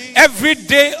year, every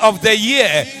day of the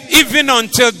year, even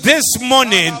until this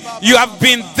morning. You have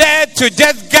been there to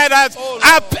just get us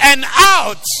up and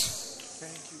out.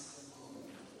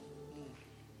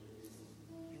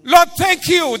 Lord, thank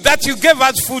you that you gave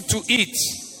us food to eat.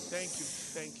 Thank you.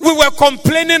 Thank you. We were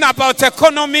complaining about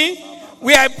economy.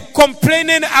 We are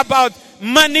complaining about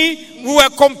money. We were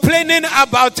complaining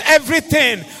about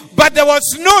everything. But there was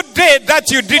no day that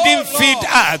you didn't feed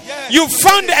us. Yes. You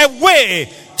found a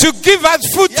way to give us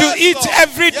food to eat Lord.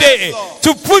 every Yes, day, Lord.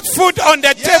 to put food on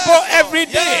the table Lord. every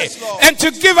day, Yes, Lord. and to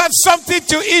give us something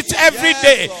to eat every Yes,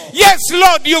 day. Lord. Yes,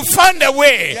 Lord, you found a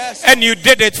way, Yes, and you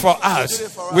did it for us. did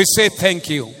it for us. We say thank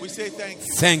you. We say thank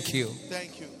you. Thank you.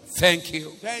 Thank you. Thank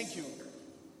you. Thank you.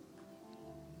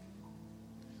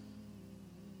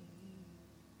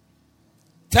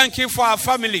 Thank you for our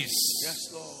families. Yes,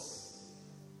 Lord.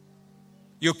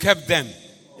 You kept them.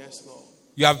 Yes, Lord.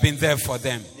 You have been there for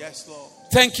them. Yes, Lord.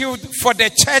 Thank you for the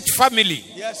church family.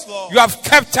 Yes, Lord. You have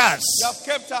kept us. You have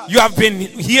kept us. You have been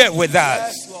here with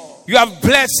us. Yes, Lord. You have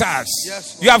blessed us.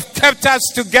 Yes, Lord. You have kept us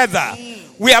together.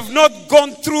 We have not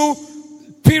gone through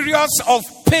periods of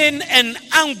pain and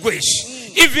anguish.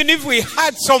 Even if we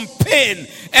had some pain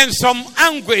and some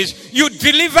anguish, you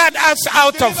delivered us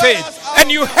out of it. And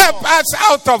you helped us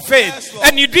out of it. Yes, Lord.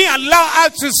 And you didn't allow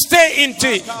us to stay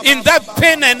in that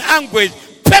pain and anguish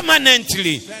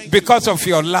permanently because of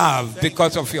your love,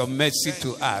 because of your mercy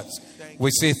to us.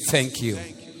 We say thank you.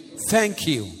 Thank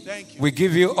you. Thank you. We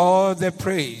give you all the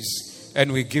praise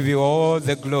and we give you all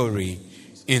the glory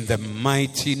in the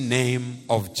mighty name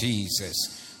of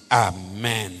Jesus.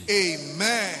 Amen.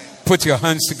 Amen. Put your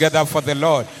hands together for the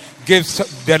Lord. Give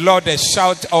the Lord a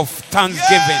shout of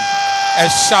thanksgiving. A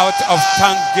shout of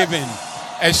thanksgiving.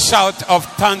 A shout of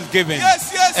thanksgiving.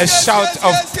 Yes, yes, A yes, shout yes, of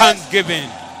yes, yes. thanksgiving.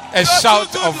 A are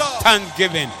shout too good, of Lord.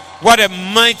 thanksgiving. What a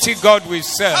mighty God we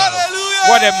serve. Hallelujah.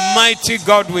 What a mighty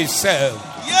God we serve.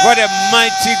 Yes. What a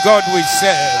mighty God we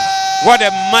serve. What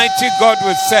a mighty God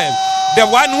we serve. The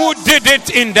one who did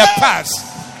it in the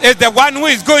past is the one who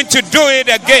is going to do it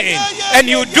again. And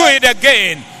you do it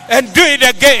again. And do it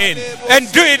again.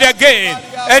 And do it again.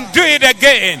 And do it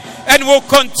again. And we'll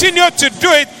continue to do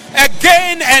it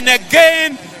again and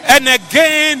again and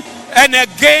again and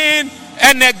again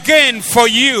and again for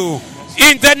you.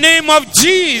 In the name of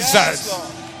Jesus.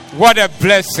 What a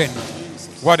blessing.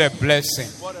 What a blessing.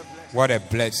 What a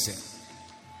blessing.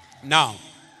 Now,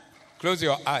 close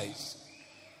your eyes.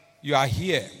 You are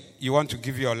here. You want to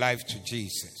give your life to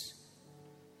Jesus.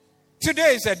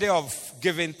 Today is a day of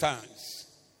giving thanks.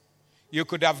 You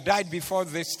could have died before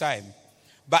this time.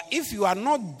 But if you are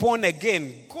not born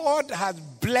again, God has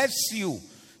blessed you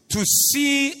to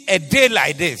see a day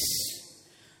like this.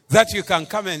 That you can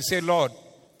come and say, Lord,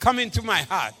 come into my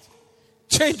heart.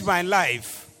 Change my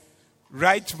life.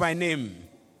 Write my name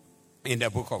in the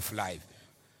book of life.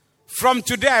 From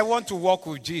today, I want to walk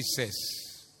with Jesus.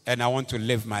 And I want to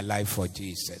live my life for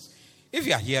Jesus. If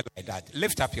you are here like that,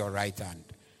 lift up your right hand.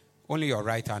 Only your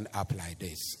right hand up like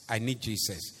this. I need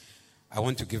Jesus. I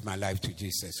want to give my life to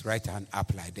Jesus. Right hand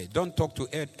up like this. Don't talk to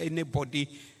anybody.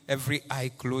 Every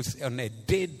eye closed. On a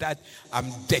day that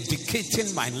I'm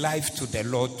dedicating my life to the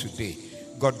Lord today.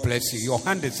 God bless you. Your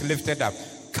hand is lifted up.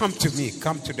 Come to me.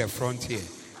 Come to the front here.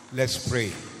 Let's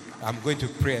pray. I'm going to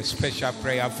pray a special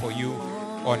prayer for you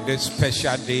on this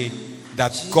special day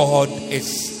that God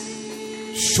is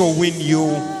showing you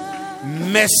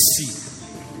mercy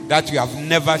that you have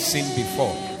never seen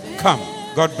before. Come.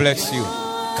 God bless you.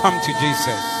 Come to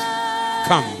Jesus.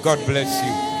 Come. God bless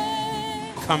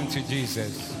you. Come to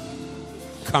Jesus.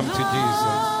 Come to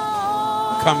Jesus.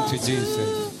 Come to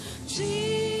Jesus.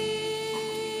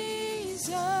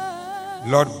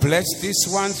 Lord, bless these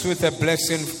ones with a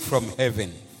blessing from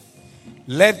heaven.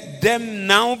 Let them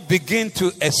now begin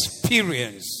to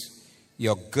experience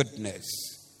your goodness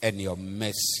and your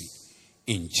mercy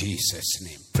in Jesus'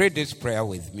 name. Pray this prayer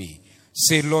with me.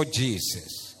 Say, Lord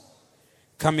Jesus,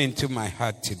 come into my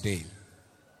heart today.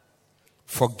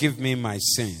 Forgive me my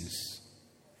sins.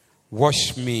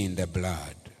 Wash me in the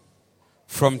blood.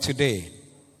 From today,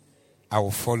 I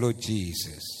will follow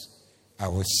Jesus. I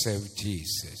will serve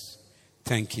Jesus.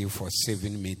 Thank you for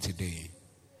saving me today.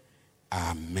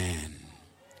 Amen.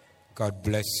 God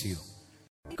bless you.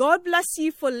 God bless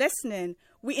you for listening.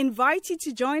 We invite you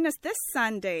to join us this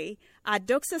Sunday. Our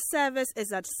Doxa service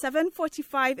is at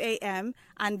 7:45 a.m.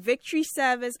 and Victory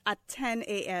service at 10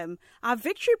 a.m. Our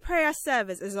Victory prayer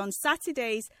service is on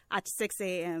Saturdays at 6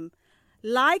 a.m.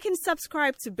 Like and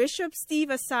subscribe to Bishop Steve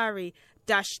Asari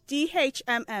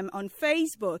DHMM on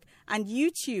Facebook and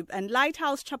YouTube and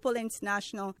Lighthouse Chapel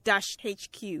International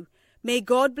HQ. May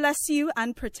God bless you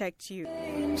and protect you.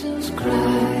 Angels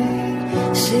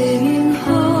cry, singing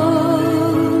holy.